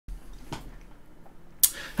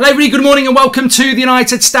Hello everybody, good morning and welcome to the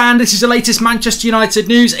United Stand. This is the latest Manchester United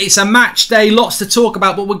news. It's a match day, lots to talk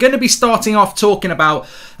about, but we're going to be starting off talking about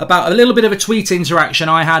a little bit of a tweet interaction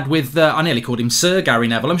I had with, I nearly called him Sir Gary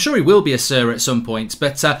Neville. I'm sure he will be a Sir at some point,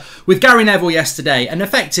 but with Gary Neville yesterday, and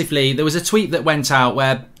effectively there was a tweet that went out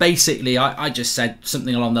where basically I just said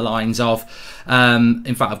something along the lines of,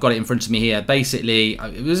 in fact I've got it in front of me here, basically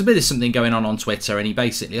it was a bit of something going on Twitter, and I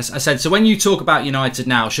said, so when you talk about United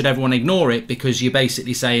now, should everyone ignore it because you're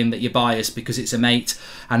basically saying that you're biased because it's a mate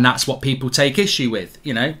and that's what people take issue with,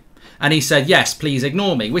 you know? And he said, yes, please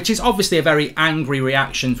ignore me, which is obviously a very angry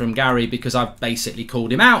reaction from Gary because I've basically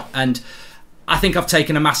called him out, and I think I've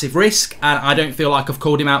taken a massive risk, and I don't feel like I've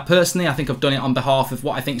called him out personally. I think I've done it on behalf of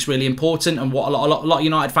what I think is really important and what a lot of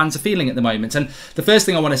United fans are feeling at the moment. And the first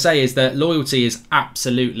thing I want to say is that loyalty is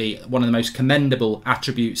absolutely one of the most commendable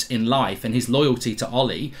attributes in life, and his loyalty to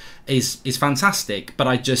Ollie is fantastic. But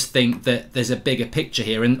I just think that there's a bigger picture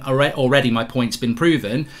here, and already my point's been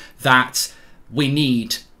proven that we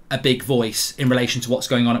need a big voice in relation to what's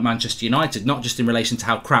going on at Manchester United, not just in relation to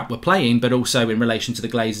how crap we're playing, but also in relation to the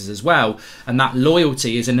Glazers as well. And that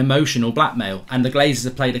loyalty is an emotional blackmail, and the Glazers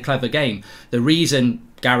have played a clever game. The reason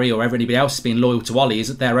Gary or anybody else has been loyal to Ollie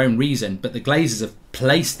is their own reason, but the Glazers have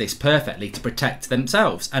placed this perfectly to protect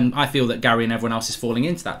themselves, and I feel that Gary and everyone else is falling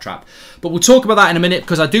into that trap. But we'll talk about that in a minute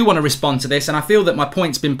because I do want to respond to this, and I feel that my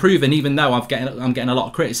point's been proven, even though I'm getting a lot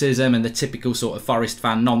of criticism and the typical sort of Forest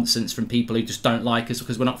fan nonsense from people who just don't like us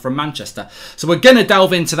because we're not from Manchester. So we're going to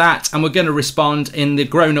delve into that, and we're going to respond in the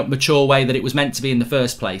grown-up, mature way that it was meant to be in the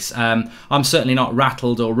first place. I'm certainly not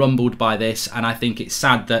rattled or rumbled by this, and I think it's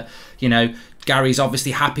sad that, you know, Gary's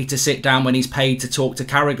obviously happy to sit down when he's paid to talk to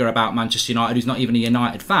Carragher about Manchester United, who's not even a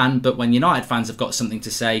United fan, but when United fans have got something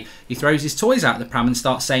to say, he throws his toys out of the pram and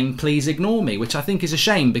starts saying, please ignore me, which I think is a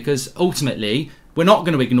shame because ultimately we're not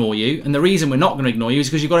going to ignore you, and the reason we're not going to ignore you is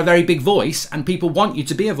because you've got a very big voice and people want you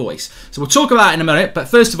to be a voice. So we'll talk about that in a minute, but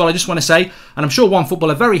first of all I just want to say, and I'm sure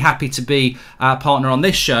OneFootball are very happy to be our partner on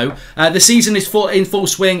this show, the season is in full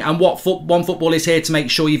swing, and OneFootball is here to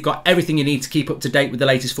make sure you've got everything you need to keep up to date with the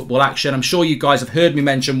latest football action. I'm sure you guys have heard me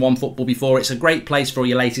mention OneFootball before. It's a great place for all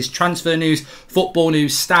your latest transfer news, football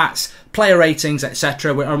news, stats, player ratings,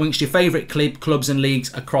 etc. We're amongst your favourite clubs and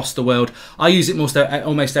leagues across the world. I use it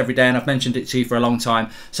almost every day, and I've mentioned it to you for a long time.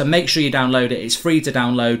 So make sure you download it. It's free to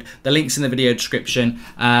download. The link's in the video description.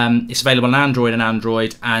 It's available on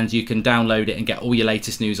Android, and you can download it and get all your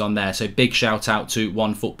latest news on there. So big shout out to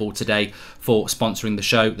OneFootball today for sponsoring the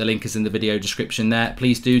show. The link is in the video description there.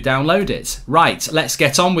 Please do download it. Right, let's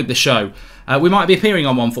get on with the show. We might be appearing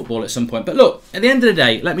on OneFootball at some point. But look, at the end of the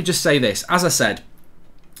day, let me just say this. As I said,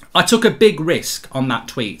 I took a big risk on that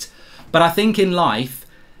tweet, but I think in life,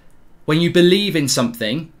 when you believe in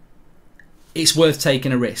something, it's worth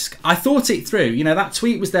taking a risk. I thought it through. You know, that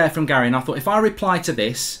tweet was there from Gary, and I thought if I reply to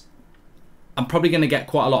this, I'm probably going to get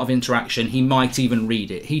quite a lot of interaction. He might even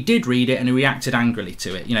read it. He did read it, and he reacted angrily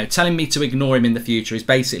to it. You know, telling me to ignore him in the future is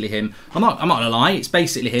basically him. I'm not going to lie. It's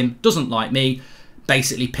basically him. Doesn't like me.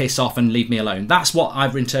 Basically piss off and leave me alone. That's what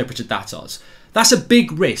I've interpreted that as. That's a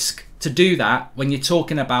big risk to do that when you're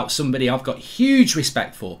talking about somebody I've got huge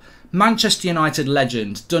respect for. Manchester United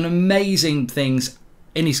legend, done amazing things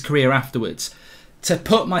in his career afterwards. To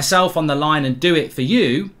put myself on the line and do it for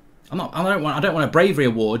you, I don't want a bravery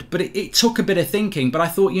award, but it took a bit of thinking. But I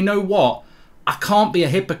thought, you know what? I can't be a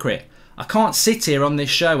hypocrite. I can't sit here on this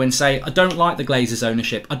show and say, I don't like the Glazers'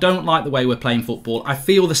 ownership. I don't like the way we're playing football. I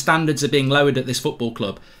feel the standards are being lowered at this football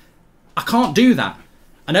club. I can't do that.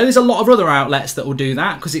 I know there's a lot of other outlets that will do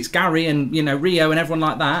that because it's Gary and, you know, Rio and everyone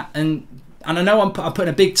like that. And I know I'm putting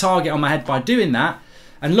a big target on my head by doing that.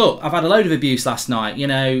 And look, I've had a load of abuse last night. You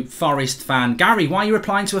know, Forest fan. Gary, why are you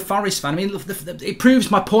replying to a Forest fan? I mean, look, it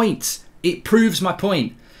proves my point. It proves my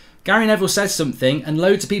point. Gary Neville says something and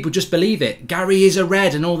loads of people just believe it. Gary is a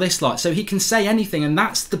red and all this lot. So he can say anything, and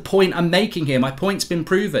that's the point I'm making here. My point's been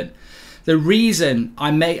proven. The reason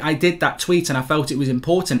I did that tweet and I felt it was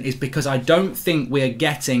important is because I don't think we're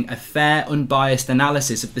getting a fair, unbiased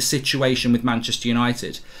analysis of the situation with Manchester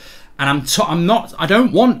United. And I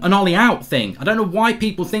don't want an Ollie out thing. I don't know why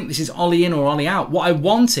people think this is Ollie in or Ollie out. What I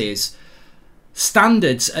want is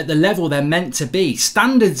standards at the level they're meant to be.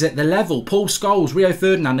 Standards at the level Paul Scholes, Rio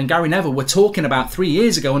Ferdinand and Gary Neville were talking about 3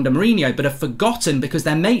 years ago under Mourinho, but have forgotten because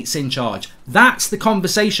their mate's in charge. That's the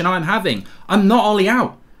conversation I'm having. I'm not Ollie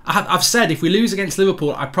out. I've said if we lose against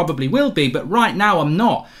Liverpool, I probably will be, but right now I'm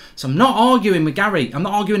not. So I'm not arguing with Gary. I'm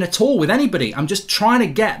not arguing at all with anybody. I'm just trying to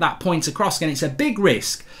get that point across, and it's a big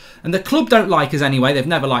risk. And the club don't like us anyway. They've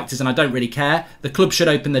never liked us, and I don't really care. The club should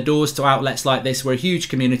open the doors to outlets like this. We're a huge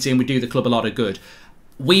community, and we do the club a lot of good.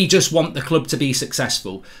 we just want the club to be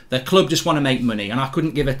successful. The club just want to make money. And I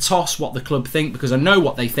couldn't give a toss what the club think, because I know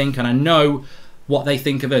what they think and I know what they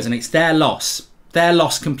think of us. And it's their loss. Their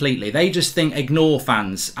loss completely. They just think ignore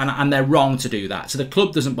fans, and they're wrong to do that. So the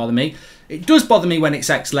club doesn't bother me. It does bother me when it's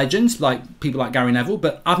ex-legends, like people like Gary Neville,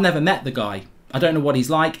 but I've never met the guy. I don't know what he's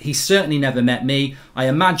like. He's certainly never met me. I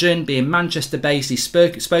imagine, being Manchester-based, he's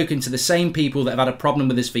spoken to the same people that have had a problem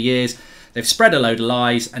with us for years. They've spread a load of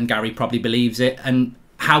lies, and Gary probably believes it. And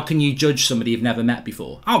how can you judge somebody you've never met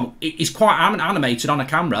before? Oh, he's quite animated on a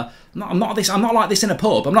camera. I'm not like this in a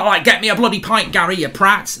pub. I'm not like, get me a bloody pint, Gary, you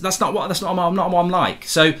prat. That's not what I'm like.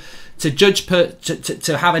 So to judge,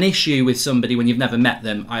 to have an issue with somebody when you've never met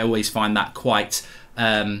them, I always find that quite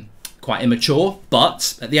immature.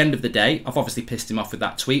 But at the end of the day, I've obviously pissed him off with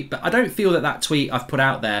that tweet. But I don't feel that tweet I've put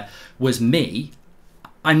out there was me.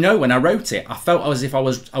 I know when I wrote it, I felt as if I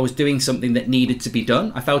was doing something that needed to be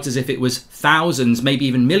done. I felt as if it was thousands, maybe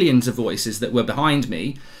even millions of voices that were behind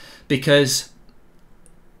me, because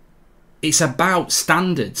it's about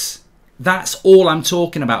standards. That's all I'm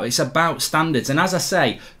talking about. It's about standards. And as I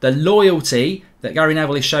say, the loyalty that Gary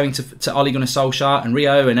Neville is showing to Ole Gunnar Solskjaer and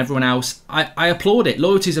Rio and everyone else, I applaud it.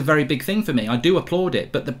 Loyalty is a very big thing for me. I do applaud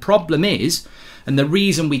it. But the problem is, and the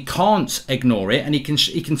reason we can't ignore it, and he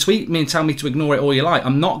can tweet me and tell me to ignore it all you like,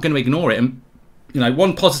 I'm not going to ignore it. And, you know,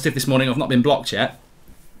 one positive this morning, I've not been blocked yet,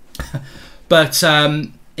 but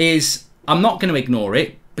is I'm not going to ignore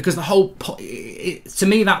it, because the whole to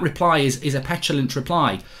me that reply is a petulant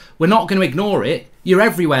reply. We're not going to ignore it. You're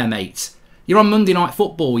everywhere, mate. You're on Monday Night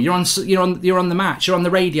Football. You're on the match. You're on the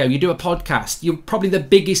radio. You do a podcast. You're probably the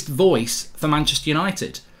biggest voice for Manchester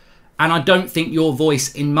United, and I don't think your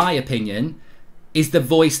voice, in my opinion, is the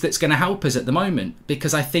voice that's going to help us at the moment,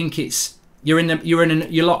 because I think it's you're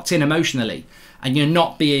locked in emotionally, and you're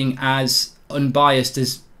not being as unbiased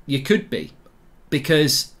as you could be.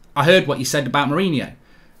 Because I heard what you said about Mourinho.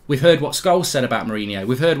 We've heard what Scholes said about Mourinho.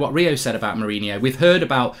 We've heard what Rio said about Mourinho. We've heard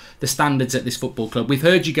about the standards at this football club. We've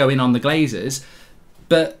heard you go in on the Glazers.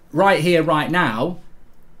 But right here, right now,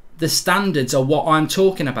 the standards are what I'm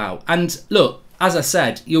talking about. And look, as I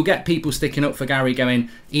said, you'll get people sticking up for Gary going,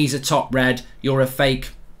 he's a top red, you're a fake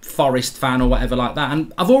Forest fan or whatever like that.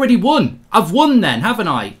 And I've already won. I've won then, haven't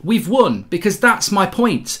I? We've won, because that's my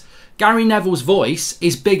point. Gary Neville's voice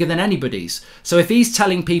is bigger than anybody's. So if he's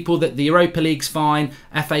telling people that the Europa League's fine,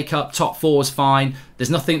 FA Cup top four's fine, there's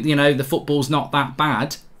nothing, you know, the football's not that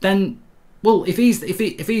bad, then, well, if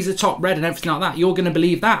he's a top red and everything like that, you're going to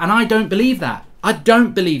believe that. And I don't believe that. I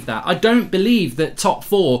don't believe that. I don't believe that top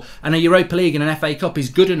four and a Europa League and an FA Cup is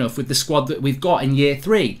good enough with the squad that we've got in year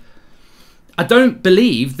 3. I don't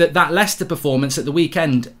believe that Leicester performance at the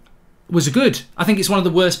weekend was good. I think it's one of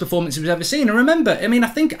the worst performances we've ever seen. And remember, I mean, I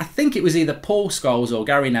think it was either Paul Scholes or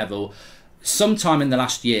Gary Neville sometime in the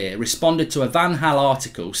last year responded to a Van Gaal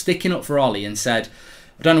article sticking up for Ollie and said,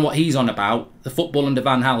 I don't know what he's on about. The football under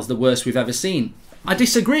Van Gaal is the worst we've ever seen. I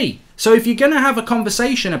disagree. So if you're going to have a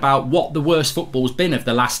conversation about what the worst football's been of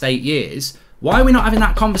the last 8 years, why are we not having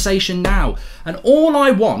that conversation now? And all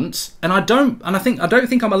I want, and I don't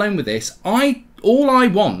think I'm alone with this, all I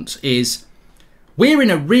want is, we're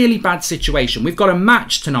in a really bad situation. We've got a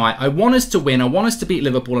match tonight. I want us to win. I want us to beat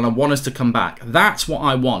Liverpool, and I want us to come back. That's what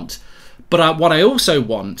I want. But what I also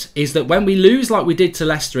want is that when we lose like we did to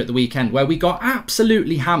Leicester at the weekend, where we got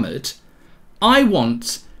absolutely hammered, I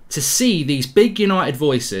want to see these big United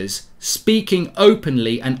voices speaking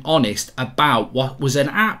openly and honest about what was an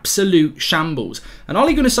absolute shambles. And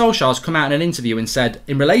Ole Gunnar Solskjaer has come out in an interview and said,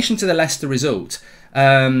 in relation to the Leicester result,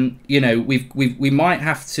 you know, we might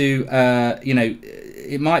have to, you know,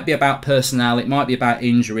 it might be about personnel, it might be about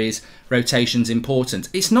injuries, rotations important.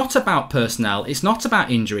 It's not about personnel, it's not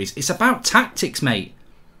about injuries, it's about tactics, mate.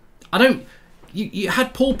 You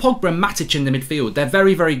had Paul Pogba and Matic in the midfield. They're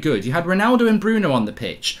very, very good. You had Ronaldo and Bruno on the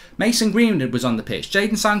pitch. Mason Greenwood was on the pitch.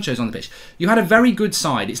 Jadon Sancho's on the pitch. You had a very good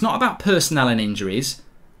side. It's not about personnel and injuries.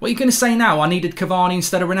 What are you going to say now? I needed Cavani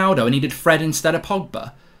instead of Ronaldo. I needed Fred instead of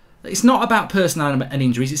Pogba. It's not about personnel and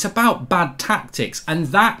injuries. It's about bad tactics. And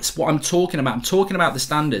that's what I'm talking about. I'm talking about the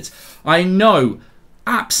standards. I know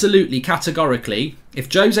absolutely categorically,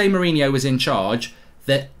 if Jose Mourinho was in charge,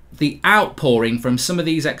 that the outpouring from some of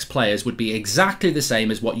these ex-players would be exactly the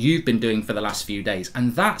same as what you've been doing for the last few days.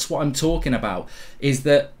 And that's what I'm talking about, is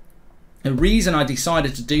that the reason I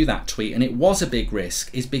decided to do that tweet, and it was a big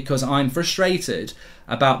risk, is because I'm frustrated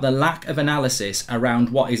about the lack of analysis around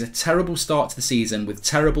what is a terrible start to the season with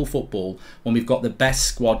terrible football when we've got the best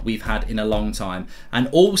squad we've had in a long time. And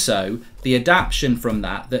also the adaptation from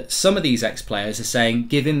that some of these ex-players are saying,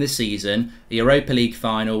 given the season, the Europa League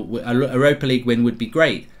final, a Europa League win would be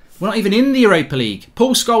great. We're not even in the Europa League.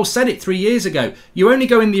 Paul Scholes said it 3 years ago. You only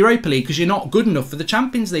go in the Europa League because you're not good enough for the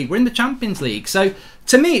Champions League. We're in the Champions League. So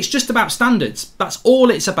to me, it's just about standards. That's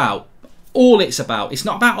all it's about. All it's about. It's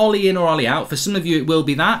not about Ollie in or Ollie out. For some of you, it will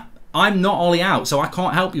be that. I'm not Ollie out, so I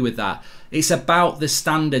can't help you with that. It's about the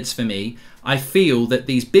standards for me. I feel that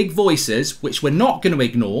these big voices, which we're not going to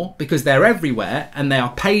ignore because they're everywhere and they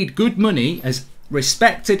are paid good money as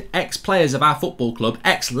respected ex-players of our football club,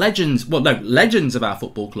 ex-legends, well, no, legends of our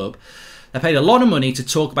football club. They're paid a lot of money to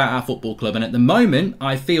talk about our football club. And at the moment,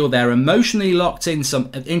 I feel they're emotionally locked in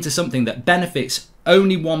into something that benefits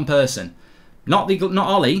only one person. Not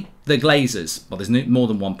Ollie, the Glazers. Well, there's more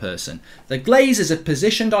than one person. The Glazers have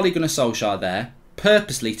positioned Ole Gunnar Solskjaer there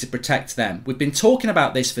purposely to protect them. We've been talking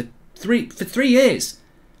about this for three years.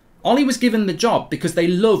 Ollie was given the job because they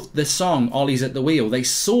loved the song Ollie's at the Wheel. They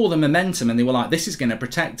saw the momentum and they were like, this is going to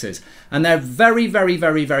protect us. And they're very, very,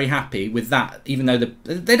 very, very happy with that, even though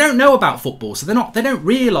they don't know about football. So they don't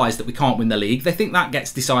realise that we can't win the league. They think that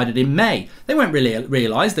gets decided in May. They won't really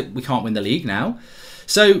realise that we can't win the league now.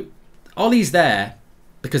 So Ollie's there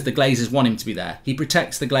because the Glazers want him to be there. He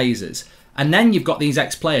protects the Glazers. And then you've got these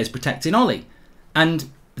ex-players protecting Ollie. And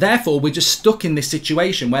therefore, we're just stuck in this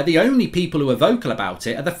situation where the only people who are vocal about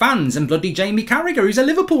it are the fans and bloody Jamie Carragher, who's a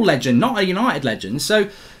Liverpool legend, not a United legend. So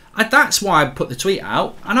that's why I put the tweet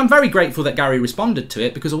out. And I'm very grateful that Gary responded to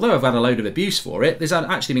it, because although I've had a load of abuse for it, there's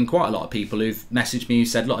actually been quite a lot of people who've messaged me who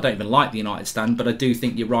said, look, I don't even like the United stand, but I do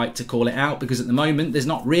think you're right to call it out, because at the moment, there's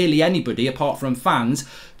not really anybody apart from fans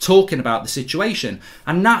talking about the situation.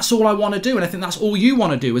 And that's all I want to do. And I think that's all you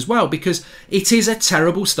want to do as well, because it is a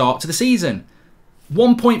terrible start to the season.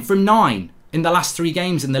 1 point from 9 in the last 3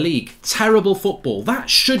 games in the league. Terrible football. That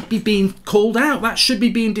should be being called out. That should be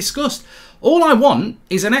being discussed. All I want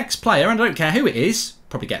is an ex-player, and I don't care who it is.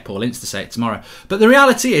 Probably get Paul Ince to say it tomorrow. But the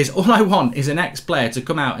reality is, all I want is an ex-player to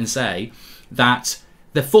come out and say that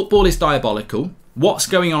the football is diabolical. What's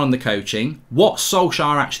going on in the coaching? What's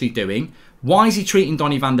Solskjaer actually doing? Why is he treating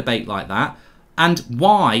Donny van der Beek like that? And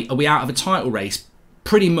why are we out of a title race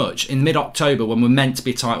pretty much in mid-October when we're meant to be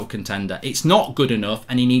a title contender? It's not good enough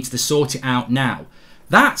and he needs to sort it out now.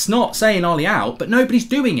 That's not saying Ollie out, but nobody's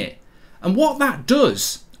doing it. And what that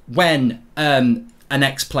does when an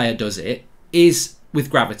ex-player does it is,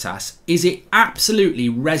 with gravitas, is it absolutely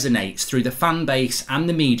resonates through the fan base and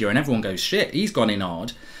the media, and everyone goes, shit, he's gone in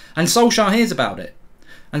hard. And Solskjaer hears about it.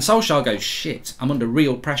 And Solskjaer goes, shit, I'm under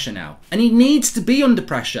real pressure now. And he needs to be under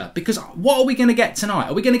pressure, because what are we going to get tonight?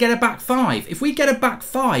 Are we going to get a back 5? If we get a back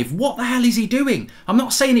 5, what the hell is he doing? I'm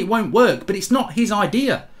not saying it won't work, but it's not his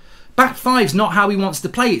idea. Back 5's not how he wants to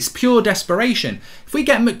play. It's pure desperation. If we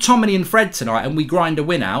get McTominay and Fred tonight and we grind a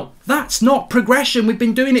win out, that's not progression. We've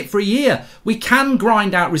been doing it for a year. We can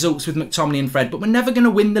grind out results with McTominay and Fred, but we're never going to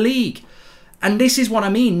win the league. And this is what I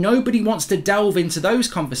mean. Nobody wants to delve into those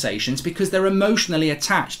conversations because they're emotionally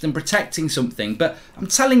attached and protecting something. But I'm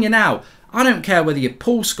telling you now, I don't care whether you're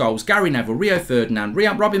Paul Scholes, Gary Neville, Rio Ferdinand,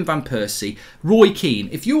 Robin van Persie, Roy Keane.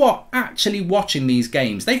 If you are actually watching these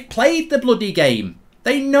games, they've played the bloody game.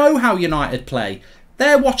 They know how United play.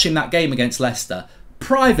 They're watching that game against Leicester.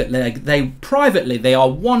 Privately, they are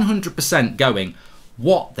 100% going,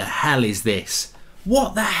 what the hell is this?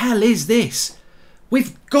 What the hell is this?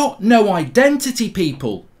 We've got no identity,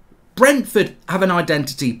 people. Brentford have an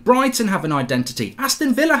identity. Brighton have an identity.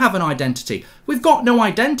 Aston Villa have an identity. We've got no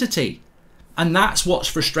identity. And that's what's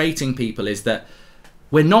frustrating people, is that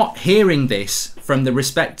we're not hearing this from the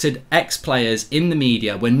respected ex-players in the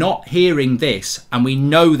media. We're not hearing this, and we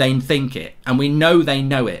know they think it, and we know they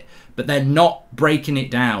know it, but they're not breaking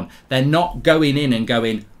it down. They're not going in and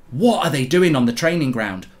going, what are they doing on the training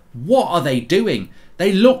ground? What are they doing?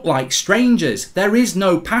 They look like strangers. There is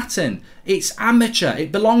no pattern. It's amateur.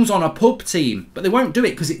 It belongs on a pub team. But they won't do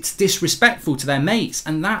it because it's disrespectful to their mates.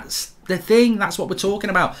 And that's the thing. That's what we're talking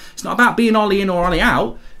about. It's not about being Ollie in or Ollie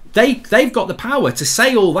out. They've got the power to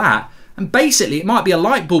say all that. And basically, it might be a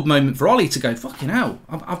light bulb moment for Ollie to go, fucking hell,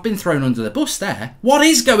 I've been thrown under the bus there. What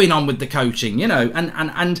is going on with the coaching? You know,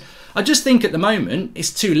 and I just think at the moment,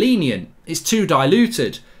 it's too lenient. It's too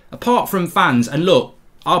diluted. Apart from fans, and look,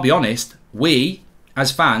 I'll be honest, we,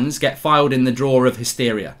 as fans, get filed in the drawer of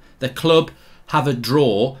hysteria. The club have a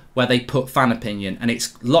drawer where they put fan opinion, and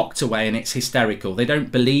it's locked away and it's hysterical. They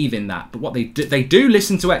don't believe in that. But what they do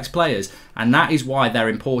listen to ex-players, and that is why they're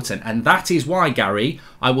important. And that is why, Gary,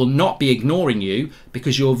 I will not be ignoring you,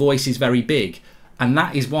 because your voice is very big. And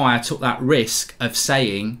that is why I took that risk of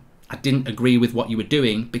saying I didn't agree with what you were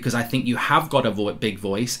doing, because I think you have got a big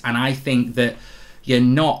voice, and I think that you're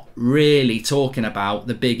not really talking about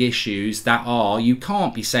the big issues that are, you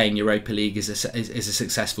can't be saying Europa League is a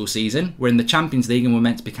successful season. We're in the Champions League and we're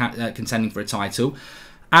meant to be contending for a title.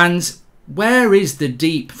 And where is the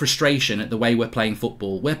deep frustration at the way we're playing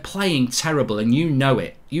football? We're playing terrible and you know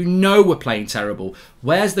it. You know we're playing terrible.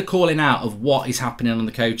 Where's the calling out of what is happening on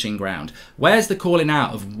the coaching ground? Where's the calling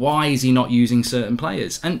out of why is he not using certain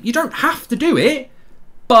players? And you don't have to do it,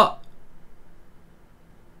 but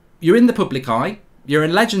you're in the public eye. You're a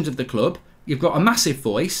legend of the club. You've got a massive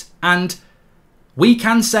voice. And we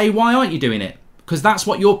can say, why aren't you doing it? Because that's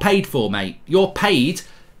what you're paid for, mate. You're paid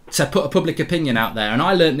to put a public opinion out there. And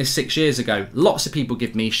I learned this 6 years ago. Lots of people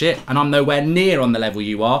give me shit. And I'm nowhere near on the level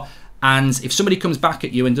you are. And if somebody comes back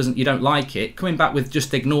at you and you don't like it, coming back with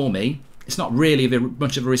just ignore me, it's not really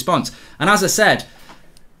much of a response. And as I said,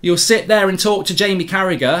 you'll sit there and talk to Jamie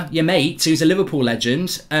Carragher, your mate, who's a Liverpool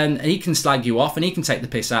legend, and he can slag you off and he can take the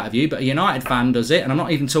piss out of you, but a United fan does it, and I'm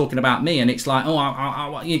not even talking about me, and it's like,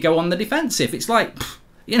 oh, you go on the defensive. It's like,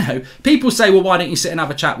 you know, people say, well, why don't you sit and have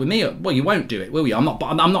a chat with me? Well, you won't do it, will you? I'm not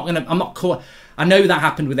call. I know that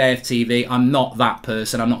happened with AFTV. I'm not that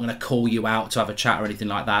person. I'm not going to call you out to have a chat or anything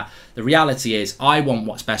like that. The reality is, I want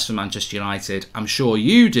what's best for Manchester United. I'm sure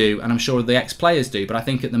you do, and I'm sure the ex-players do, but I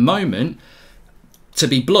think at the moment, to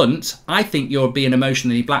be blunt, I think you're being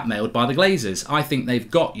emotionally blackmailed by the Glazers. I think they've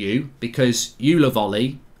got you because you love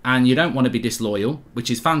Ollie and you don't want to be disloyal, which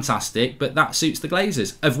is fantastic, but that suits the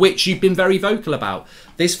Glazers, of which you've been very vocal about.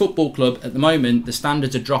 This football club, at the moment, the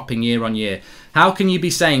standards are dropping year on year. How can you be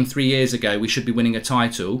saying 3 years ago we should be winning a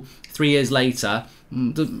title, 3 years later,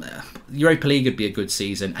 Europa League would be a good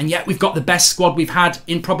season, and yet we've got the best squad we've had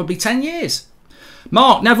in probably 10 years.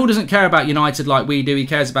 Mark, Neville doesn't care about United like we do. He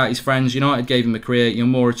cares about his friends. United gave him a career. You're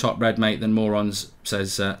more a top red, mate, than morons,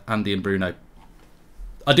 says Andy and Bruno.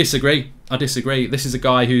 I disagree. I disagree. This is a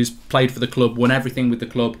guy who's played for the club, won everything with the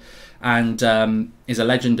club, and is a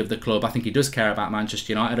legend of the club. I think he does care about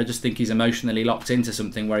Manchester United. I just think he's emotionally locked into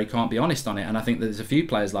something where he can't be honest on it, and I think that there's a few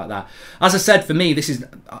players like that. As I said, for me, this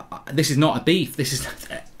is not a beef.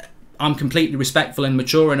 I'm completely respectful and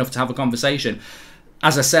mature enough to have a conversation.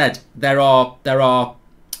 As I said, there are definitely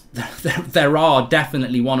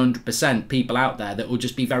 100% people out there that will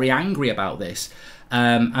just be very angry about this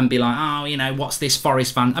and be like, oh, you know, what's this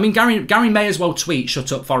Forest fan? I mean, Gary may as well tweet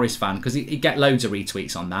 "shut up Forest fan" because he'd get loads of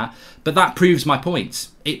retweets on that. But that proves my point.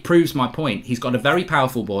 It proves my point. He's got a very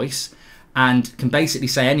powerful voice and can basically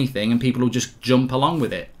say anything and people will just jump along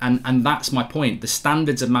with it. And that's my point. The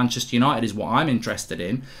standards of Manchester United is what I'm interested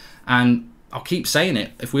in. And I'll keep saying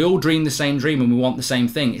it. If we all dream the same dream and we want the same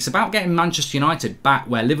thing, it's about getting Manchester United back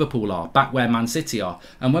where Liverpool are, back where Man City are.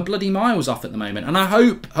 And we're bloody miles off at the moment. And I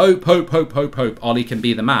hope Ollie can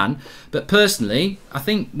be the man. But personally, I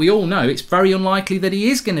think we all know it's very unlikely that he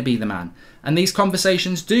is going to be the man. And these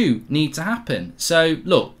conversations do need to happen. So,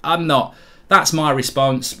 look, that's my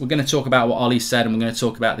response. We're going to talk about what Ollie said and we're going to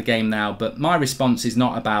talk about the game now. But my response is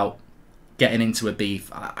not about getting into a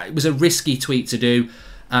beef. It was a risky tweet to do.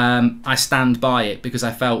 I stand by it because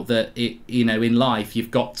I felt that in life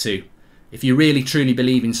you've got to, if you really truly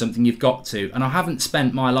believe in something, you've got to. And I haven't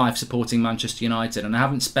spent my life supporting Manchester United, and I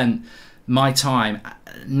haven't spent my time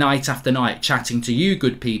night after night chatting to you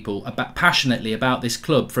good people passionately about this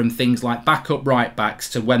club, from things like backup right backs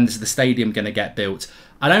to when's the stadium going to get built.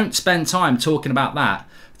 I don't spend time talking about that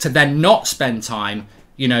to then not spend time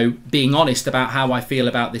being honest about how I feel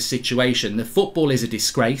about this situation. The football is a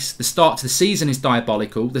disgrace. The start to the season is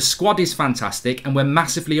diabolical. The squad is fantastic and we're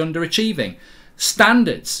massively underachieving.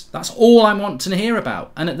 Standards, that's all I want to hear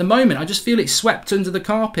about. And at the moment, I just feel it's swept under the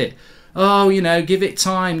carpet. Oh, give it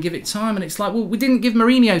time, give it time. And it's like, well, we didn't give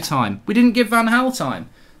Mourinho time. We didn't give Van Gaal time.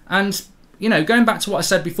 And, going back to what I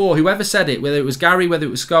said before, whoever said it, whether it was Gary, whether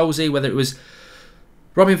it was Scholesy, whether it was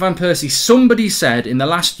Robin van Persie, somebody said in the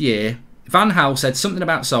last year, Van Gaal said something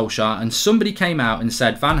about Solskjaer, and somebody came out and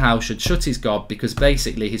said Van Gaal should shut his gob because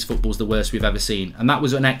basically his football's the worst we've ever seen. And that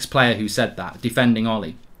was an ex-player who said that, defending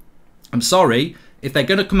Ollie. I'm sorry, if they're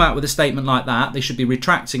going to come out with a statement like that, they should be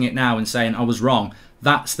retracting it now and saying, I was wrong.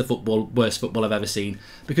 That's the worst football I've ever seen.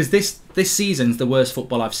 Because this season's the worst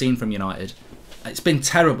football I've seen from United. It's been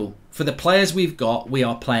terrible. For the players we've got, we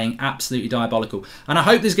are playing absolutely diabolical. And I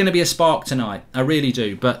hope there's going to be a spark tonight. I really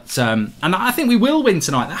do. But and I think we will win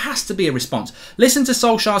tonight. There has to be a response. Listen to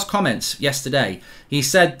Solskjaer's comments yesterday. He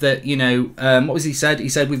said that, what was he said? He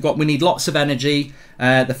said we need lots of energy.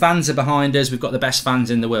 The fans are behind us. We've got the best fans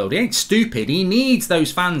in the world. He ain't stupid. He needs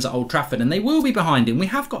those fans at Old Trafford, and they will be behind him. We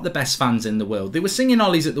have got the best fans in the world. They were singing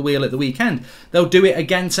Ollie's at the wheel at the weekend. They'll do it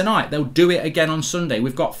again tonight. They'll do it again on Sunday.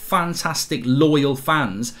 We've got fantastic, loyal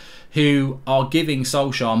fans who are giving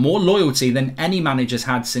Solskjaer more loyalty than any manager's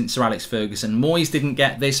had since Sir Alex Ferguson. Moyes didn't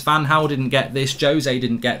get this, Van Gaal didn't get this, Jose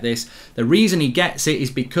didn't get this. The reason he gets it is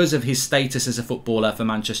because of his status as a footballer for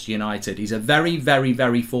Manchester United. He's a very, very,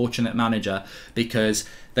 very fortunate manager because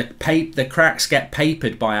the cracks get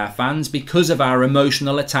papered by our fans because of our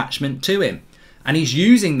emotional attachment to him. And he's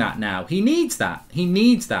using that now. He needs that. He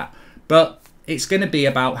needs that. But it's going to be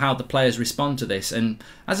about how the players respond to this. And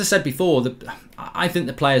as I said before, I think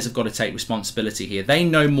the players have got to take responsibility here. They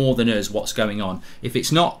know more than us what's going on. If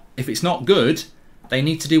it's not good, they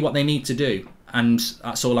need to do what they need to do. And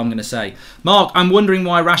that's all I'm going to say. Mark, I'm wondering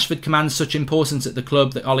why Rashford commands such importance at the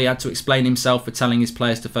club that Ollie had to explain himself for telling his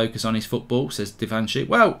players to focus on his football, says Devanshu.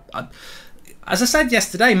 Well, as I said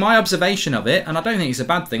yesterday, my observation of it, and I don't think it's a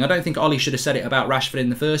bad thing, I don't think Ollie should have said it about Rashford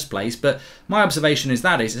in the first place, but my observation is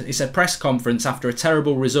that it's a press conference after a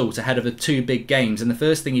terrible result ahead of the 2 big games, and the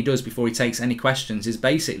first thing he does before he takes any questions is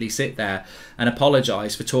basically sit there and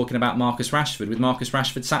apologise for talking about Marcus Rashford with Marcus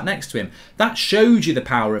Rashford sat next to him. That shows you the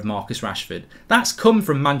power of Marcus Rashford. That's come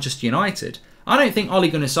from Manchester United. I don't think Ole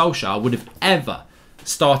Gunnar Solskjaer would have ever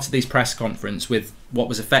started this press conference with what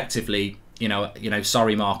was effectively you know,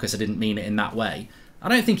 sorry Marcus, I didn't mean it in that way. I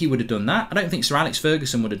don't think he would have done that. I don't think Sir Alex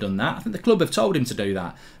Ferguson would have done that. I think the club have told him to do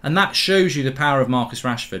that. And that shows you the power of Marcus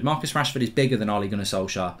Rashford. Marcus Rashford is bigger than Ole Gunnar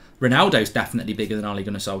Solskjaer. Ronaldo's definitely bigger than Ole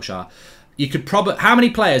Gunnar Solskjaer. You could probably... How many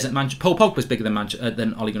players at Manchester... Paul Pogba's bigger than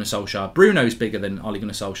Ole Gunnar Solskjaer. Bruno's bigger than Ole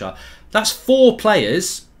Gunnar Solskjaer. That's 4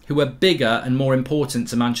 players who are bigger and more important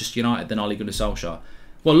to Manchester United than Ole Gunnar Solskjaer.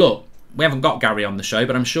 Well, look, we haven't got Gary on the show,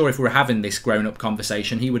 but I'm sure if we were having this grown-up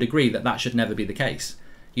conversation, he would agree that that should never be the case.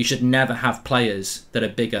 You should never have players that are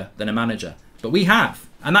bigger than a manager. But we have.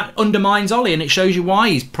 And that undermines Ollie, and it shows you why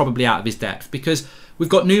he's probably out of his depth. Because we've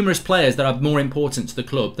got numerous players that are more important to the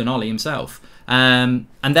club than Ollie himself. And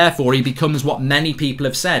therefore, he becomes what many people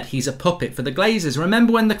have said. He's a puppet for the Glazers.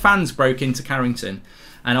 Remember when the fans broke into Carrington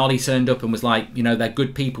and Ollie turned up and was like, you know, they're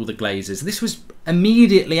good people, the Glazers. This was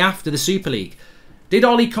immediately after the Super League. Did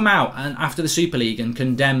Ollie come out after the Super League and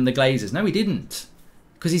condemn the Glazers? No, he didn't.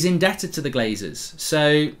 Because he's indebted to the Glazers.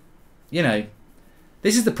 So, you know,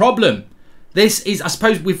 this is the problem. This is, I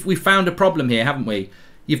suppose we've found a problem here, haven't we?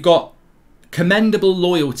 You've got commendable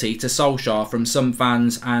loyalty to Solskjaer from some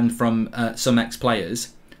fans and from some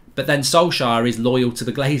ex-players. But then Solskjaer is loyal to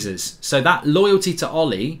the Glazers. So that loyalty to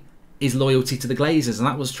Ollie is loyalty to the Glazers. And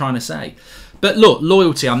that was trying to say. But look,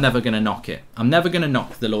 loyalty, I'm never going to knock it. I'm never going to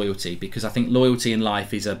knock the loyalty because I think loyalty in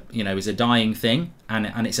life is a dying thing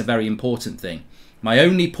and it's a very important thing. My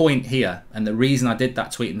only point here, and the reason I did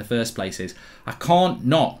that tweet in the first place is I can't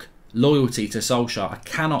knock loyalty to Solskjaer. I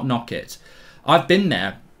cannot knock it. I've been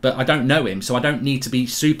there, but I don't know him, so I don't need to be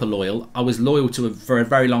super loyal. I was loyal to him for a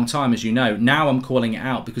very long time, as you know. Now I'm calling it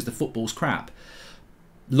out because the football's crap.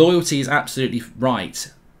 Loyalty is absolutely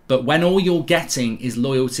right, but when all you're getting is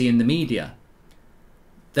loyalty in the media,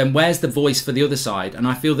 then where's the voice for the other side? And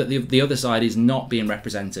I feel that the other side is not being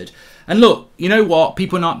represented. And look, you know what?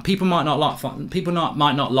 People might not like fan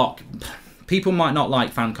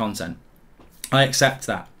content. I accept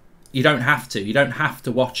that. You don't have to. You don't have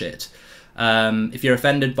to watch it. If you're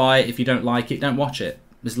offended by it, if you don't like it, don't watch it.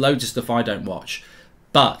 There's loads of stuff I don't watch.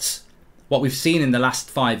 But what we've seen in the last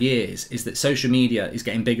 5 years is that social media is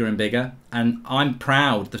getting bigger and bigger. And I'm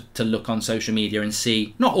proud to look on social media and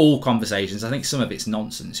see, not all conversations, I think some of it's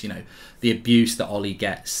nonsense, you know, the abuse that Ollie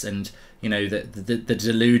gets and, you know, the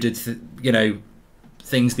deluded, you know,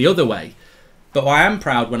 things the other way. But I am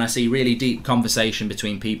proud when I see really deep conversation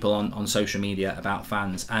between people on social media about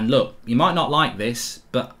fans. And look, you might not like this,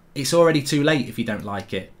 but it's already too late if you don't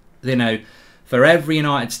like it. You know, for every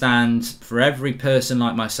United stand, for every person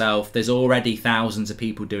like myself, there's already thousands of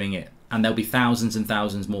people doing it. And there'll be thousands and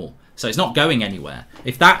thousands more. So it's not going anywhere.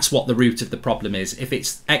 If that's what the root of the problem is, if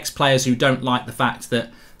it's ex-players who don't like the fact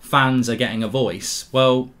that fans are getting a voice,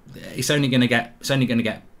 well, it's only going to get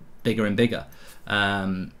bigger and bigger.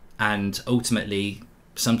 And ultimately,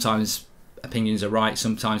 sometimes opinions are right,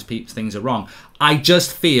 sometimes things are wrong. I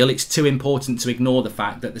just feel it's too important to ignore the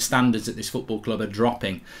fact that the standards at this football club are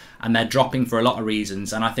dropping. And they're dropping for a lot of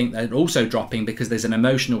reasons. And I think they're also dropping because there's an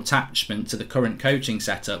emotional attachment to the current coaching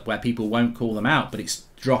setup where people won't call them out, but it's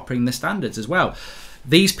dropping the standards as well.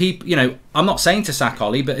 These people, you know, I'm not saying to sack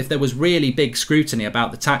Ollie, but if there was really big scrutiny about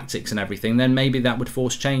the tactics and everything, then maybe that would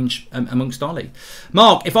force change amongst Ollie.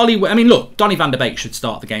 Mark, if Ollie, I mean, look, Donny van der Beek should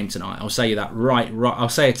start the game tonight. I'll say that right. I'll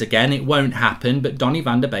say it again. It won't happen, but Donny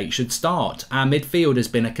van der Beek should start. Our midfield has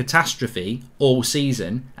been a catastrophe all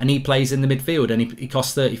season, and he plays in the midfield, and he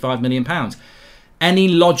costs £35 million. Any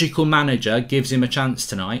logical manager gives him a chance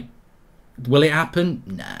tonight. Will it happen?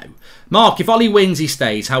 No. Mark, if Ollie wins, he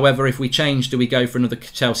stays. However, if we change, do we go for another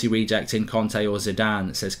Chelsea reject in Conte or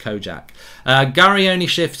Zidane? Says Kojak. Gary only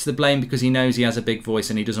shifts the blame because he knows he has a big voice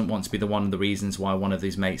and he doesn't want to be the one of the reasons why one of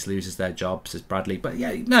his mates loses their job, says Bradley. But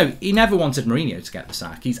yeah, no, he never wanted Mourinho to get the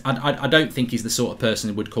sack. I don't think he's the sort of person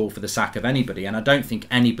who would call for the sack of anybody, and I don't think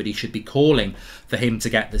anybody should be calling for him to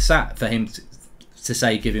get the sack, for him to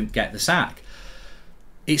say get the sack.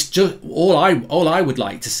 It's just all I would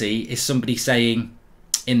like to see is somebody saying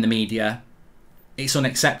in the media it's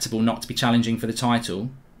unacceptable not to be challenging for the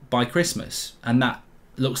title by Christmas, and that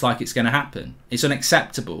looks like it's going to happen. It's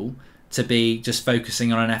unacceptable to be just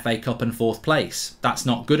focusing on an FA Cup and 4th place. That's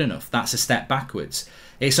not good enough. That's a step backwards.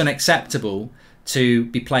 It's unacceptable to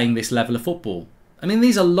be playing this level of football. I mean,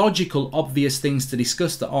 these are logical, obvious things to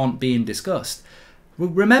discuss that aren't being discussed.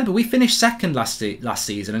 Remember, we finished second last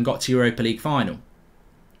season and got to Europa League final.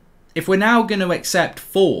 If we're now going to accept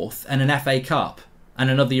 4th and an FA Cup and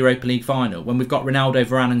another Europa League final when we've got Ronaldo,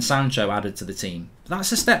 Varane and Sancho added to the team,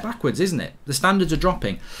 that's a step backwards, isn't it? The standards are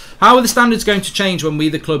dropping. How are the standards going to change when we,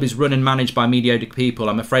 the club, is run and managed by mediocre people?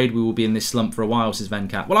 I'm afraid we will be in this slump for a while, says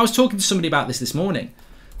Venkat. Well, I was talking to somebody about this morning.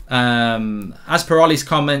 As per Ollie's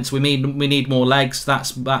comments, we need more legs.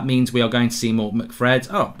 That means we are going to see more McFred.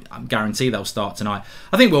 Oh, I guarantee they'll start tonight.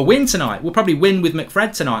 I think we'll win tonight. We'll probably win with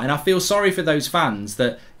McFred tonight. And I feel sorry for those fans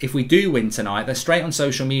that if we do win tonight, they're straight on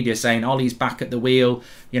social media saying Ollie's back at the wheel.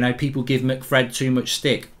 You know, people give McFred too much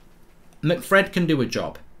stick. McFred can do a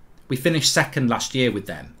job. We finished second last year with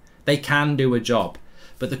them. They can do a job.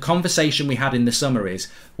 But the conversation we had in the summer is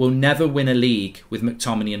we'll never win a league with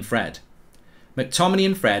McTominay and Fred. McTominay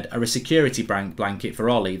and Fred are a security blanket for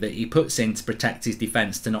Ollie that he puts in to protect his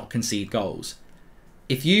defence to not concede goals.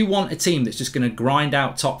 If you want a team that's just going to grind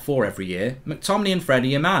out top 4 every year, McTominay and Fred are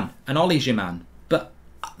your man, and Ollie's your man. But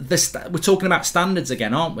we're talking about standards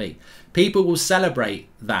again, aren't we? People will celebrate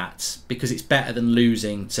that because it's better than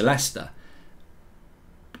losing to Leicester.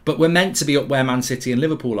 But we're meant to be up where Man City and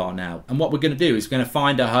Liverpool are now. And what we're going to do is we're going to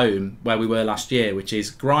find a home where we were last year, which is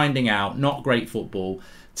grinding out, not great football,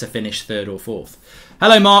 to finish 3rd or 4th.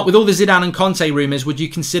 Hello, Mark. With all the Zidane and Conte rumours, would you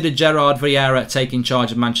consider Gerard Vieira taking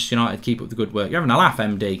charge of Manchester United? Keep up the good work. You're having a laugh,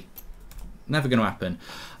 MD. Never going to happen.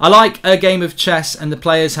 I like a game of chess, and the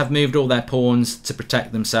players have moved all their pawns to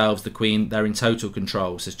protect themselves. The Queen, they're in total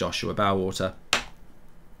control, says Joshua Bowater.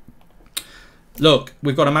 Look,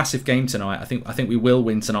 we've got a massive game tonight. I think we will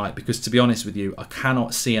win tonight because, to be honest with you, I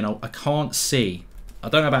can't see. I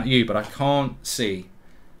don't know about you, but I can't see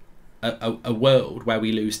a world where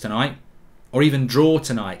we lose tonight or even draw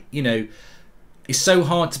tonight. You know, it's so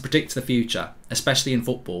hard to predict the future, especially in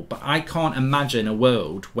football, but I can't imagine a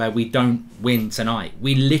world where we don't win tonight.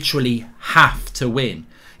 We literally have to win.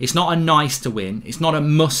 It's not a nice to win. It's not a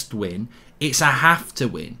must win. It's a have to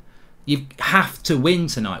win. You have to win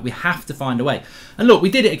tonight. We have to find a way. And look, we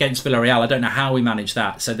did it against Villarreal. I don't know how we managed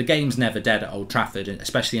that. So the game's never dead at Old Trafford,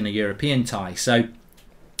 especially in a European tie. So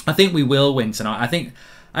I think we will win tonight.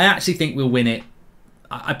 I actually think we'll win it.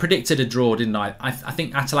 I predicted a draw, didn't I? I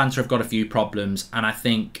think Atalanta have got a few problems, and I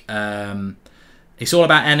think it's all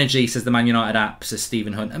about energy, says the Man United app, says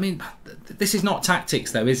Stephen Hunt. I mean, this is not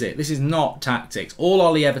tactics, though, is it? This is not tactics. All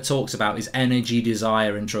Ollie ever talks about is energy,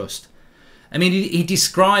 desire, and trust. I mean, he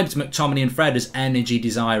described McTominay and Fred as energy,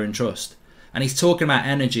 desire, and trust, and he's talking about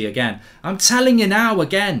energy again. I'm telling you now,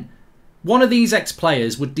 again, one of these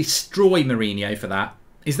ex-players would destroy Mourinho for that.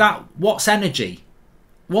 What's energy?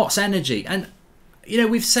 What's energy? And, you know,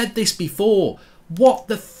 we've said this before. What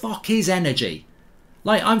the fuck is energy?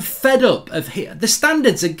 Like, I'm fed up of the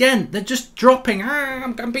standards again. They're just dropping.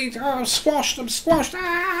 I'm going to be squashed. I'm squashed.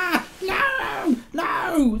 No.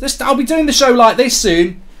 I'll be doing the show like this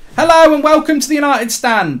soon. Hello and welcome to the United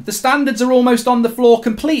Stand. The standards are almost on the floor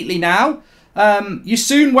completely now. You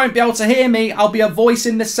soon won't be able to hear me. I'll be a voice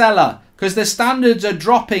in the cellar, because the standards are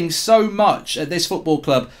dropping so much at this football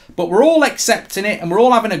club. But we're all accepting it and we're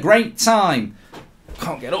all having a great time.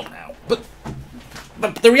 Can't get up now.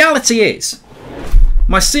 But the reality is,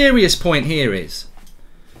 my serious point here is,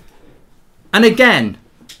 and again,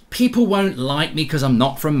 people won't like me because I'm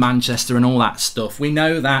not from Manchester and all that stuff. We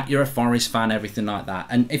know that. You're a Forest fan, everything like that.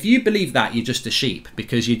 And if you believe that, you're just a sheep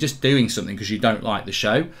because you're just doing something because you don't like the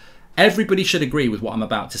show. Everybody should agree with what I'm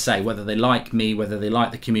about to say, whether they like me, whether they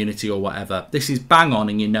like the community or whatever. This is bang on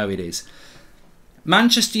and you know it is.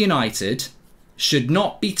 Manchester United should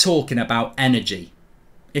not be talking about energy.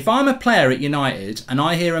 If I'm a player at United and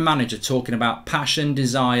I hear a manager talking about passion,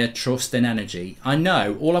 desire, trust and energy, I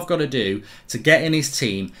know all I've got to do to get in his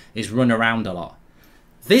team is run around a lot.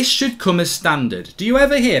 This should come as standard. Do you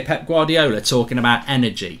ever hear Pep Guardiola talking about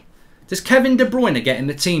energy? Does Kevin De Bruyne get in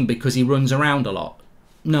the team because he runs around a lot?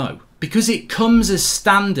 No, because it comes as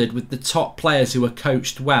standard with the top players who are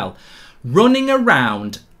coached well. Running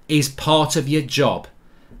around is part of your job.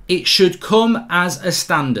 It should come as a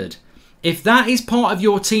standard. If that is part of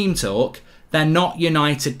your team talk, they're not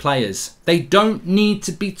United players. They don't need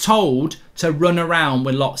to be told to run around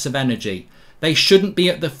with lots of energy. They shouldn't be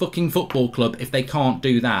at the fucking football club if they can't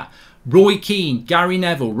do that. Roy Keane, Gary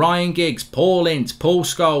Neville, Ryan Giggs, Paul Ince, Paul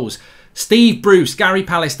Scholes, Steve Bruce, Gary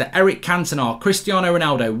Pallister, Eric Cantona, Cristiano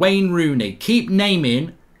Ronaldo, Wayne Rooney. Keep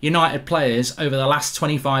naming United players over the last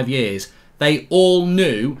 25 years. They all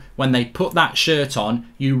knew when they put that shirt on,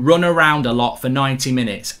 you run around a lot for 90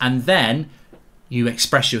 minutes and then you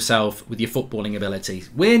express yourself with your footballing abilities.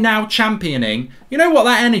 We're now championing. You know what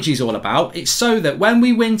that energy is all about? It's so that when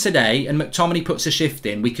we win today and McTominay puts a shift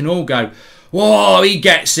in, we can all go, whoa, he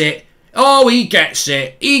gets it. Oh, he gets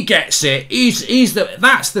it. He gets it.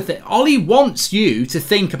 That's the thing. Ollie wants you to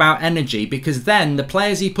think about energy because then the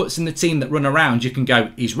players he puts in the team that run around, you can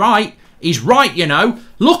go, he's right. He's right, you know.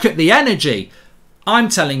 Look at the energy. I'm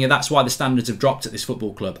telling you that's why the standards have dropped at this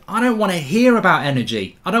football club. I don't want to hear about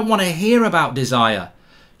energy. I don't want to hear about desire.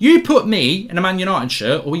 You put me in a Man United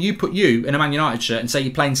shirt or you put you in a Man United shirt and say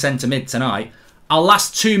you're playing centre mid tonight, I'll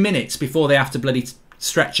last 2 minutes before they have to bloody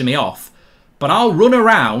stretch me off. But I'll run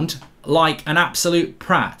around like an absolute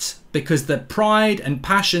prat because the pride and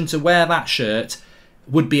passion to wear that shirt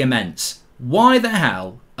would be immense. Why the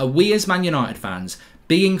hell are we as Man United fans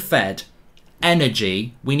being fed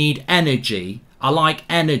energy? We need energy. I like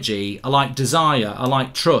energy. I like desire. I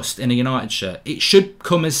like trust in a United shirt. It should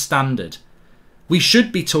come as standard. We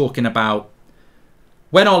should be talking about,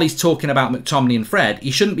 when Ollie's talking about McTominay and Fred,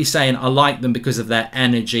 he shouldn't be saying, I like them because of their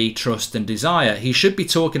energy, trust and desire. He should be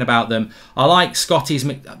talking about them, I like Scotty's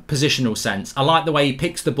positional sense. I like the way he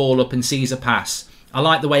picks the ball up and sees a pass. I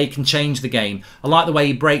like the way he can change the game. I like the way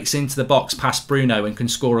he breaks into the box past Bruno and can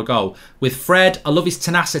score a goal. With Fred, I love his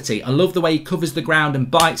tenacity. I love the way he covers the ground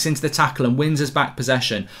and bites into the tackle and wins us back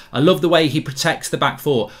possession. I love the way he protects the back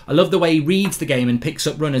four. I love the way he reads the game and picks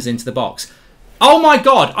up runners into the box. Oh my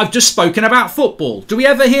God, I've just spoken about football. Do we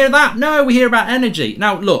ever hear that? No, we hear about energy.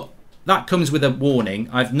 Now, look, that comes with a warning.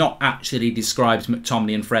 I've not actually described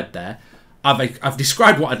McTominay and Fred there. I've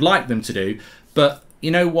described what I'd like them to do, but you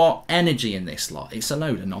know what? Energy in this lot, it's a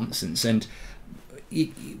load of nonsense. And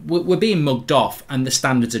we're being mugged off and the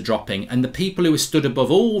standards are dropping. And the people who are stood above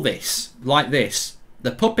all this, like this, the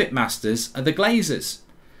puppet masters are the Glazers.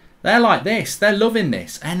 They're like this. They're loving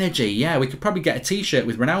this. Energy. Yeah, we could probably get a T-shirt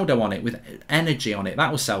with Ronaldo on it, with energy on it.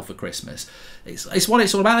 That will sell for Christmas. It's what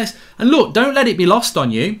it's all about. And look, don't let it be lost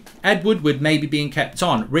on you. Ed Woodward may be being kept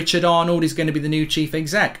on. Richard Arnold is going to be the new chief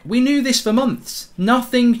exec. We knew this for months.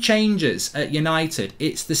 Nothing changes at United.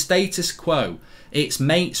 It's the status quo. It's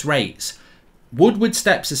mates rates. Woodward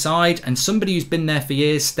steps aside and somebody who's been there for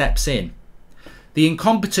years steps in. The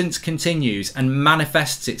incompetence continues and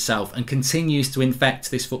manifests itself and continues to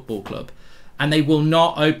infect this football club. And they will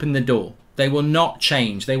not open the door. They will not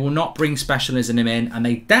change. They will not bring specialism in. And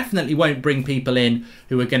they definitely won't bring people in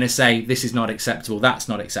who are going to say, this is not acceptable, that's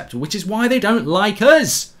not acceptable. Which is why they don't like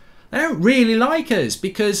us. They don't really like us.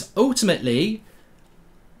 Because ultimately,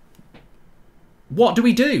 what do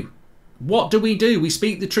we do? What do? We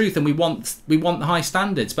speak the truth and we want the high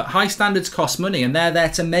standards, but high standards cost money and they're there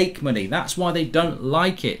to make money. That's why they don't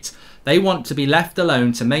like it. They want to be left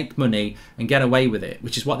alone to make money and get away with it,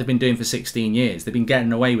 which is what they've been doing for 16 years. They've been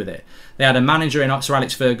getting away with it. They had a manager in Sir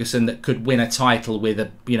Alex Ferguson that could win a title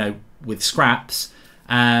with with scraps,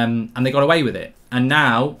 and they got away with it. And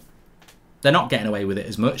now they're not getting away with it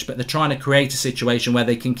as much, but they're trying to create a situation where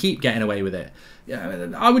they can keep getting away with it.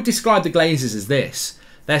 I would describe the Glazers as this.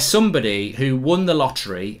 They're somebody who won the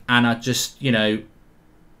lottery and are just, they've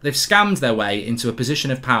scammed their way into a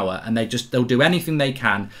position of power and they'll do anything they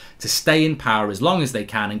can to stay in power as long as they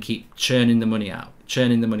can and keep churning the money out.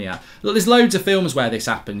 Look, there's loads of films where this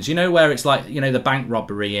happens, where it's like, the bank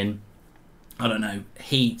robbery in, I don't know,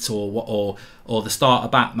 Heat or the start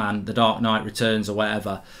of Batman, The Dark Knight Returns or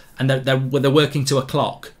whatever. And they're working to a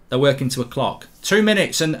clock. 2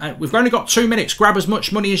 minutes and we've only got 2 minutes. Grab as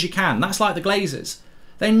much money as you can. That's like the Glazers.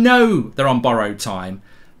 They know they're on borrowed time,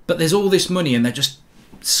 but there's all this money and they're just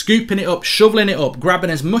scooping it up, shoveling it up,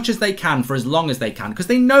 grabbing as much as they can for as long as they can because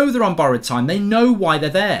they know they're on borrowed time. They know why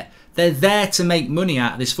they're there. They're there to make money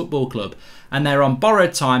out of this football club and they're on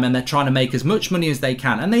borrowed time and they're trying to make as much money as they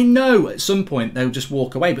can. And they know at some point they'll just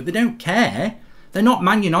walk away, but they don't care. They're not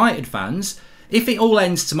Man United fans. If it all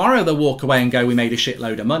ends tomorrow, they'll walk away and go, we made a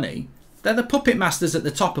shitload of money. They're the puppet masters at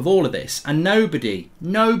the top of all of this. And nobody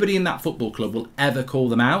in that football club will ever call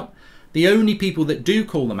them out. The only people that do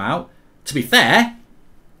call them out To be fair,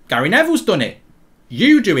 Gary Neville's done it.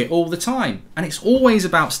 You do it all the time. And it's always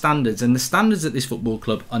about standards. And the standards at this football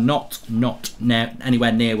club are not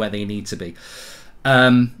anywhere near where they need to be.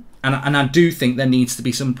 And I do think there needs to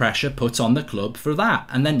be some pressure put on the club for that.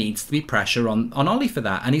 And there needs to be pressure on Ollie for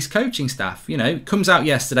that. And his coaching staff, you know, comes out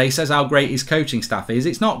yesterday, says how great his coaching staff is.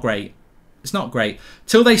 It's not great. It's not great.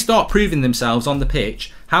 Till they start proving themselves on the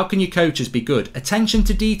pitch, how can your coaches be good? Attention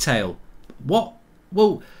to detail. What?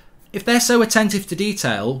 Well, if they're so attentive to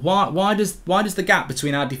detail, why does the gap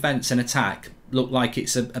between our defence and attack look like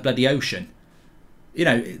it's a bloody ocean? You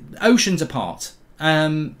know, oceans apart.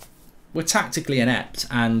 We're tactically inept,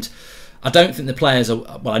 and I don't think the players are...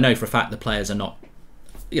 Well, I know for a fact the players are not...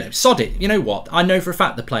 You know, sod it. You know what? I know for a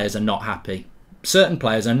fact the players are not happy. Certain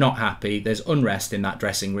players are not happy. There's unrest in that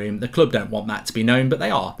dressing room. The club don't want that to be known, but they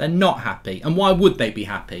are. They're not happy. And why would they be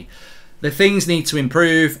happy? The things need to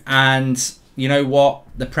improve, and you know what?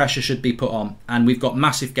 The pressure should be put on. And we've got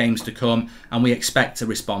massive games to come, and we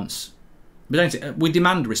we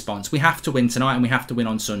demand a response. We have to win tonight, and we have to win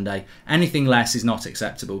on Sunday. Anything less is not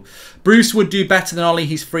acceptable. Bruce would do better than Ollie.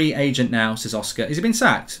 He's free agent now, says Oscar. Has he been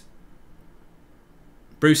sacked?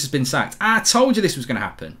 Bruce has been sacked. I told you this was going to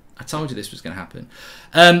happen. I told you this was going to happen.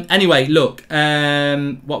 Anyway, look.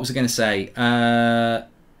 What was I going to say?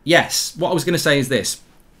 Yes, what I was going to say is this.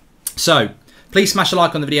 So, please smash a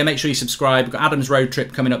like on the video. Make sure you subscribe. We've got Adam's road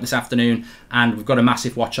trip coming up this afternoon, and we've got a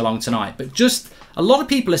massive watch along tonight. But just a lot of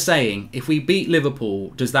people are saying, if we beat Liverpool,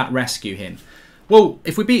 does that rescue him? Well,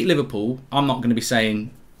 if we beat Liverpool, I'm not going to be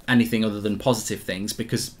saying anything other than positive things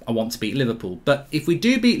because I want to beat Liverpool. But if we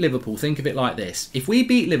do beat Liverpool, think of it like this. If we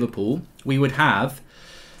beat Liverpool, we would have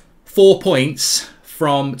 4 points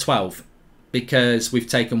from 12 because we've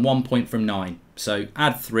taken 1 point from 9. So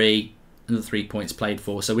add 3, another 3 points played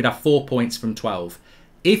for. So we'd have 4 points from 12.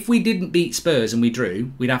 If we didn't beat Spurs and we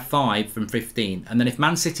drew, we'd have 5 from 15. And then if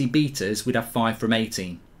Man City beat us, we'd have 5 from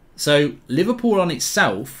 18. So Liverpool on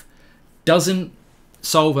itself doesn't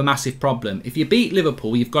solve a massive problem. If you beat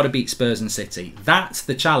Liverpool, you've got to beat Spurs and City. That's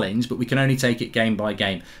the challenge, but we can only take it game by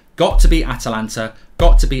game. Got to beat Atalanta,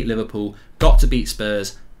 got to beat Liverpool, got to beat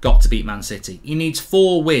Spurs, got to beat Man City. He needs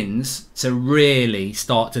 4 wins to really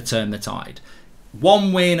start to turn the tide.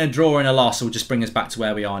 1 win, a draw and a loss will just bring us back to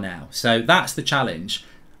where we are now. So that's the challenge.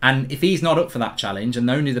 And if he's not up for that challenge, and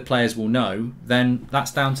only the players will know, then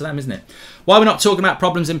that's down to them, isn't it? Why we're not talking about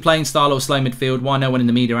problems in playing style or slow midfield? Why no one in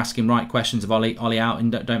the media asking right questions of Ollie out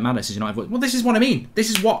and don't matter? Says United. Well, this is what I mean. This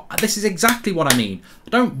is exactly what I mean. I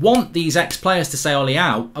don't want these ex-players to say Ollie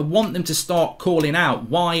out. I want them to start calling out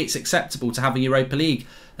why it's acceptable to have a Europa League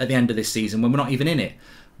at the end of this season when we're not even in it.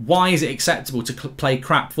 Why is it acceptable to play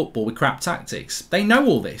crap football with crap tactics? They know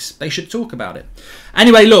all this. They should talk about it.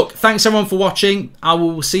 Anyway, look, thanks everyone for watching. I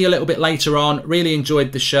will see you a little bit later on. Really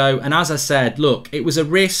enjoyed the show. And as I said, look, it was a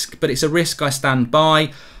risk, but it's a risk I stand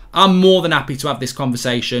by. I'm more than happy to have this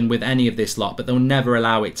conversation with any of this lot, but they'll never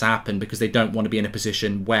allow it to happen because they don't want to be in a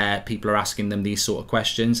position where people are asking them these sort of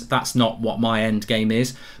questions. That's not what my end game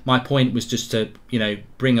is. My point was just to, you know,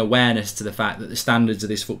 bring awareness to the fact that the standards of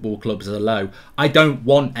this football club are low. I don't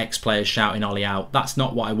want ex-players shouting Ollie out. That's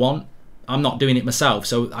not what I want. I'm not doing it myself,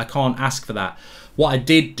 so I can't ask for that. What I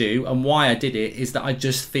did do and why I did it is that I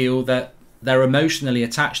just feel that they're emotionally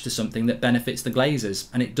attached to something that benefits the Glazers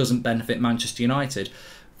and it doesn't benefit Manchester United.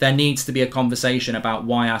 There needs to be a conversation about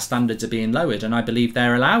why our standards are being lowered, and I believe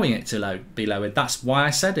they're allowing it to be lowered. That's why I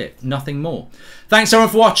said it, nothing more. Thanks everyone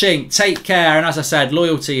for watching. Take care, and as I said,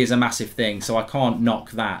 loyalty is a massive thing, so I can't knock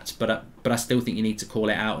that, but I still think you need to call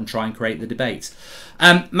it out and try and create the debate.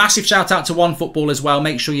 Massive shout out to OneFootball as well.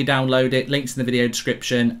 Make sure you download it. Links in the video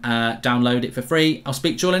description. Download it for free. I'll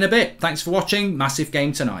speak to you all in a bit. Thanks for watching. Massive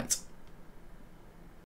game tonight.